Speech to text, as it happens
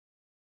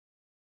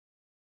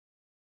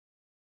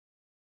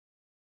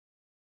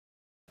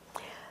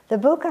The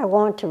book I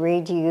want to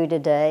read to you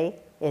today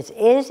is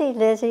Izzie,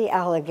 Lizzie,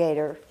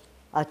 Alligator,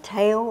 A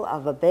Tale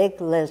of a Big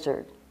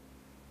Lizard.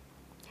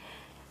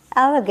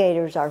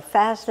 Alligators are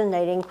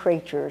fascinating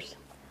creatures,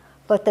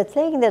 but the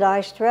thing that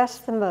I stress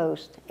the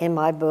most in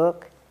my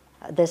book,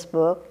 this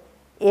book,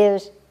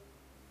 is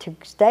to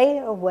stay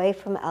away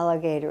from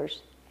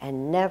alligators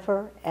and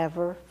never,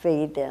 ever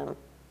feed them.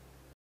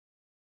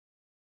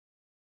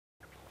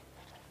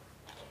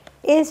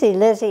 Izzie,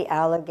 Lizzie,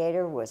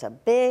 Alligator was a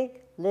big,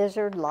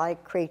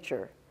 lizard-like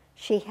creature.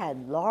 She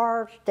had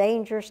large,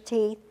 dangerous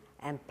teeth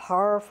and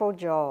powerful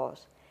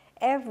jaws.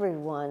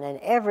 Everyone and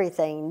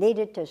everything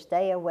needed to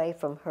stay away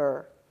from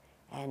her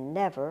and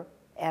never,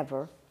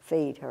 ever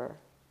feed her.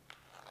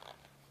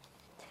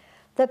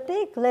 The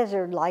big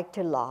lizard liked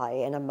to lie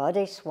in a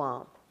muddy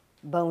swamp.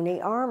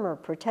 Bony armor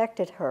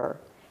protected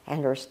her,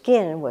 and her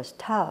skin was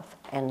tough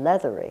and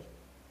leathery.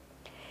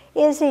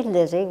 Izzie,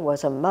 Lizzie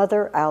was a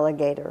mother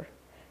alligator.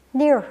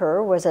 Near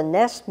her was a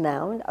nest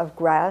mound of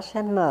grass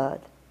and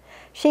mud.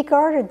 She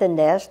guarded the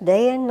nest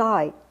day and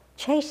night,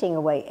 chasing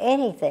away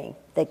anything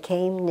that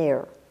came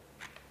near.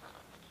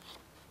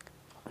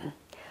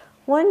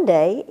 One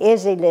day,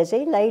 Izzie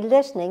Lizzie lay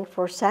listening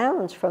for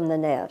sounds from the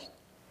nest.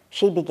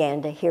 She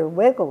began to hear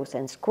wiggles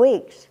and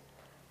squeaks.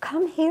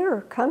 Come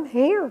here,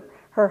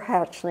 her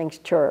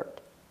hatchlings chirped.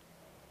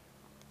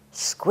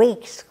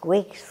 Squeak,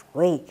 squeak,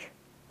 squeak.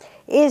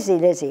 Izzie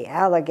Lizzie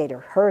Alligator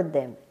heard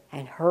them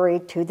and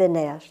hurried to the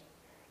nest.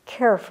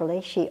 Carefully,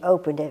 she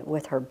opened it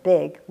with her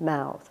big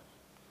mouth.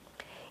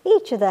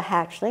 Each of the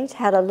hatchlings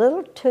had a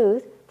little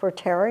tooth for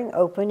tearing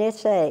open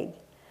its egg,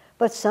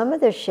 but some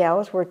of the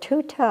shells were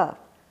too tough.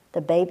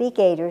 The baby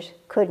gators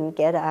couldn't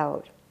get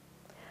out.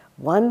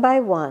 One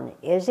by one,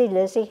 Izzie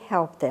Lizzie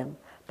helped them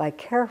by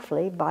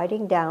carefully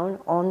biting down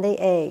on the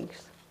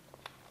eggs.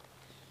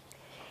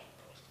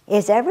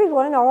 Is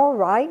everyone all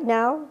right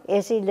now?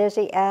 Izzie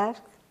Lizzie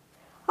asked.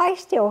 I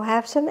still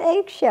have some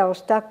eggshells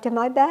stuck to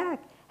my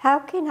back. How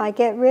can I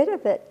get rid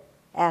of it?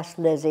 Asked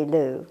Lizzie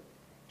Lou.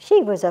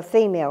 She was a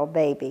female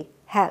baby,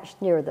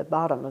 hatched near the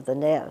bottom of the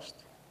nest.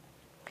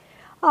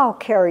 I'll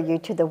carry you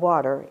to the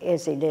water,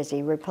 Izzie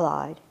Lizzie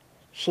replied.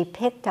 She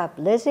picked up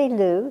Lizzie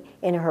Lou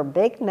in her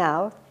big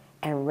mouth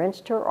and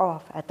rinsed her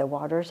off at the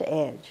water's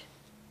edge.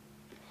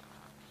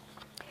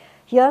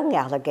 Young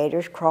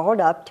alligators crawled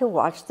up to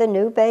watch the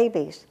new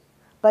babies,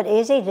 but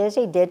Izzie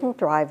Lizzie didn't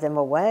drive them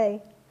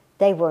away.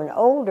 They were an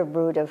older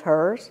brood of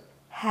hers,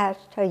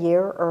 hatched a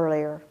year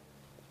earlier.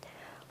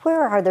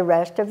 Where are the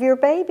rest of your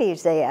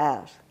babies? They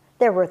asked.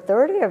 There were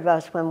 30 of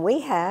us when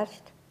we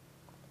hatched.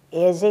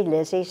 Izzie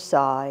Lizzie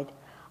sighed.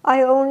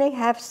 I only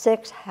have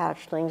 6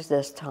 hatchlings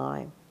this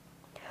time.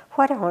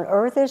 What on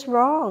earth is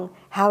wrong?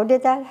 How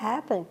did that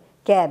happen?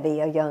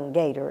 Gabby, a young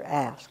gator,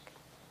 asked.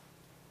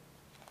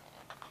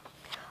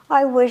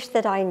 I wish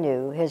that I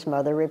knew, his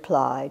mother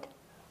replied.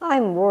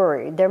 I'm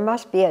worried. There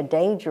must be a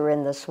danger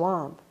in the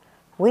swamp.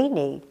 We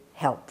need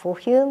helpful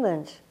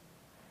humans.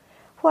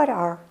 What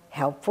are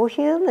helpful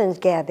humans?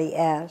 Gabby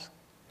asked.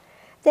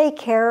 They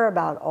care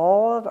about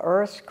all of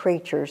Earth's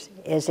creatures,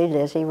 Izzie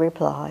Lizzie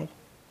replied.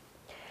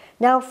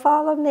 Now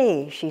follow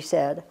me, she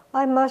said.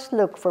 I must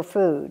look for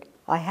food.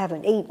 I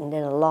haven't eaten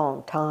in a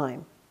long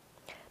time.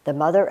 The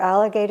mother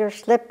alligator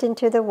slipped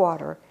into the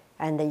water,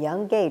 and the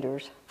young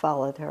gators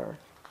followed her.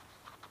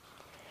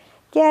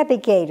 Gabby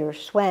Gator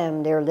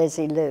swam near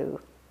Lizzie Lou.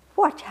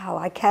 Watch how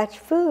I catch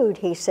food,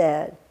 he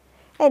said,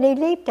 and he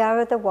leaped out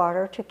of the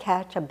water to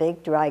catch a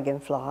big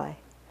dragonfly.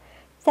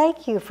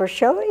 Thank you for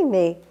showing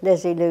me,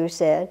 Lizzie Lou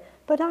said,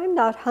 but I'm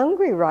not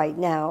hungry right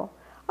now.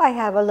 I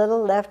have a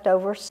little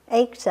leftover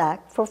egg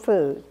sack for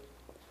food.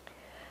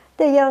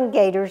 The young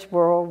gator's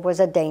world was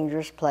a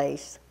dangerous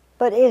place,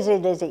 but Izzie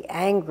Lizzie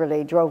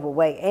angrily drove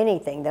away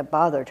anything that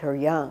bothered her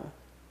young.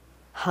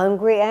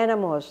 Hungry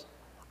animals,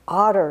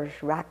 otters,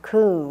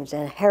 raccoons,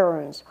 and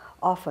herons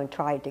often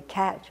tried to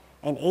catch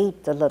and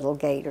eat the little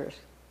gators.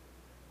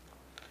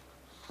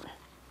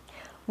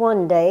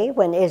 One day,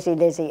 when Izzie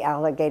Lizzie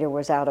Alligator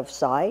was out of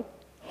sight,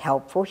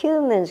 helpful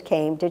humans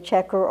came to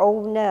check her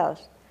old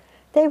nest.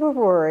 They were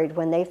worried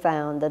when they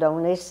found that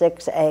only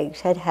 6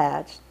 eggs had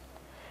hatched.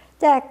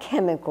 That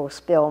chemical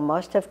spill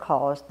must have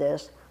caused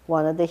this,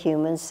 one of the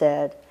humans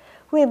said.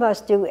 We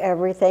must do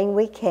everything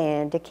we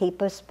can to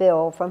keep a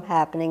spill from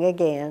happening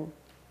again.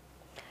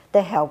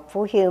 The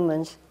helpful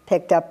humans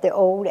picked up the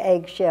old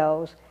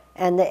eggshells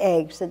and the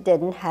eggs that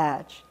didn't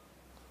hatch.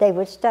 They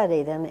would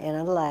study them in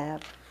a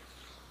lab.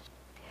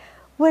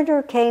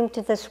 Winter came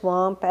to the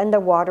swamp and the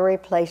watery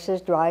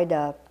places dried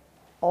up.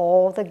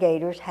 All the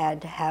gators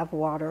had to have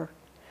water.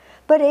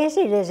 But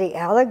Izzie Lizzie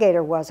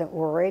Alligator wasn't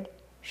worried.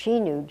 She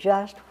knew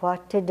just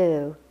what to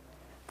do.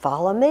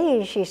 Follow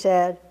me, she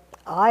said.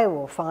 I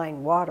will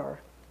find water.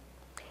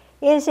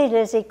 Izzie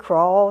Lizzie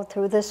crawled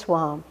through the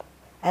swamp.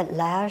 At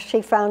last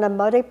she found a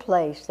muddy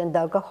place and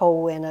dug a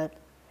hole in it.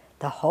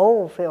 The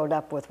hole filled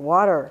up with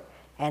water,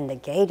 and the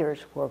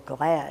gators were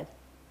glad.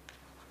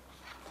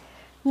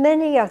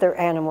 Many other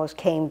animals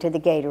came to the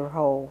gator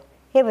hole.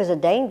 It was a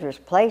dangerous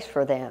place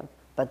for them,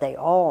 but they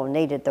all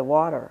needed the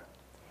water.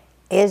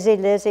 Izzie,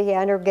 Lizzie,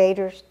 and her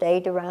gator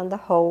stayed around the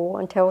hole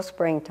until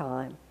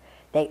springtime.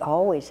 They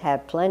always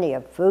had plenty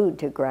of food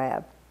to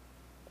grab.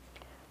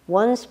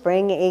 One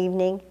spring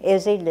evening,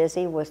 Izzie,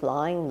 Lizzie was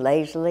lying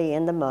lazily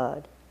in the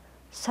mud.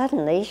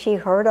 Suddenly, she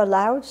heard a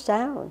loud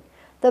sound,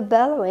 the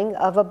bellowing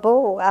of a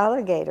bull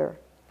alligator.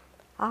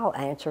 "I'll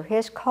answer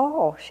his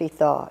call," she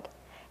thought,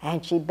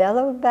 and she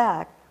bellowed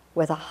back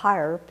with a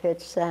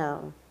higher-pitched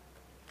sound.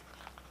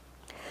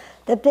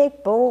 The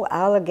big bull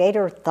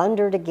alligator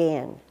thundered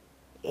again.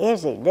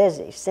 Izzie,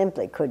 Lizzie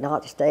simply could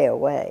not stay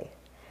away.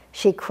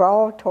 She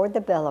crawled toward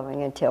the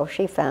bellowing until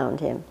she found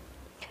him.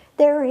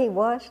 There he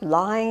was,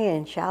 lying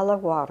in shallow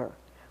water.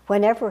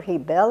 Whenever he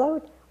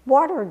bellowed,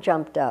 water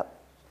jumped up,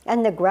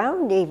 and the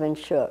ground even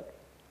shook.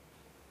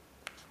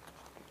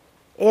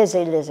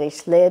 Izzie, Lizzie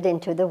slid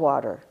into the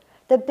water.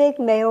 The big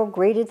male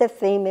greeted the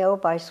female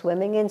by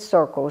swimming in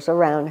circles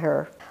around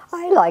her.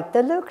 "I like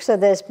the looks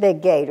of this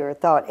big gator,"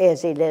 thought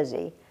Izzie,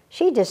 Lizzie.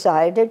 She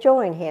decided to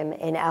join him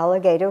in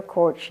alligator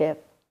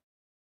courtship.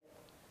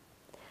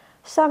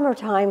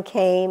 Summertime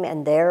came,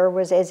 and there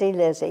was Izzie,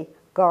 Lizzie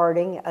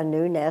guarding a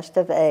new nest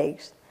of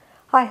eggs.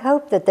 "I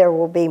hope that there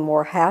will be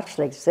more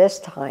hatchlings this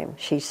time,"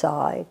 she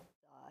sighed.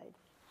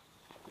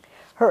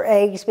 Her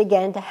eggs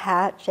began to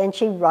hatch, and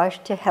she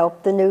rushed to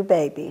help the new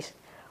babies.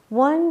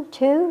 1,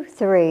 2,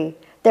 3.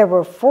 There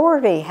were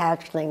 40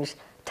 hatchlings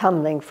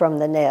tumbling from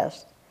the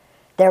nest.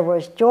 There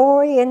was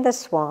joy in the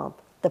swamp.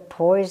 The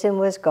poison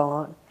was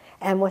gone,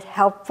 and with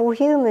helpful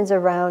humans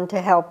around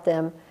to help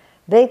them,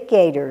 big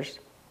gators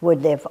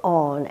would live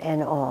on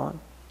and on.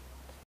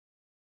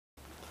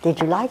 Did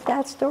you like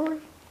that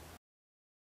story?